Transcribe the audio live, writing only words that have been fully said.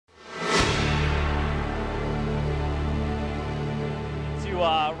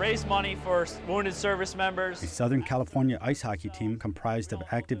raise money for wounded service members. A Southern California ice hockey team comprised of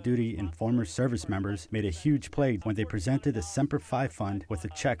active duty and former service members made a huge play when they presented the Semper Fi Fund with a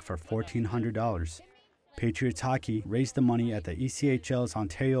check for $1,400. Patriots hockey raised the money at the ECHL's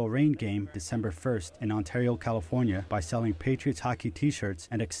Ontario Reign game December 1st in Ontario, California by selling Patriots hockey t-shirts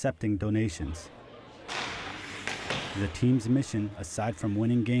and accepting donations. The team's mission, aside from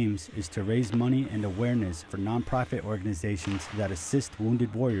winning games, is to raise money and awareness for nonprofit organizations that assist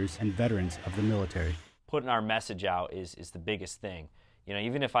wounded warriors and veterans of the military. Putting our message out is the biggest thing. You know,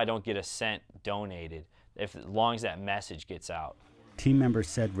 even if I don't get a cent donated, as long as that message gets out. Team members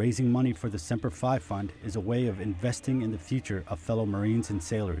said raising money for the Semper Fi Fund is a way of investing in the future of fellow Marines and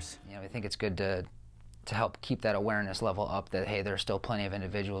sailors. You know, I think it's good to help keep that awareness level up that, hey, there's still plenty of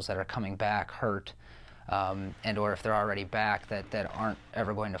individuals that are coming back hurt, and or if they're already back, that aren't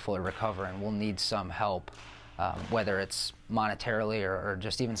ever going to fully recover and will need some help, whether it's monetarily or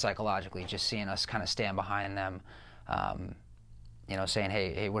just even psychologically, just seeing us kind of stand behind them, you know, saying,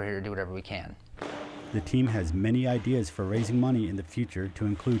 hey, we're here to do whatever we can. The team has many ideas for raising money in the future, to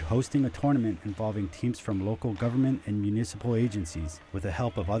include hosting a tournament involving teams from local government and municipal agencies. With the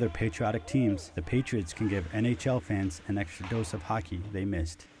help of other patriotic teams, the Patriots can give NHL fans an extra dose of hockey they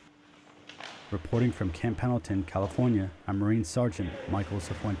missed. Reporting from Camp Pendleton, California, I'm Marine Sergeant Michael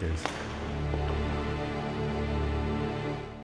Cifuentes.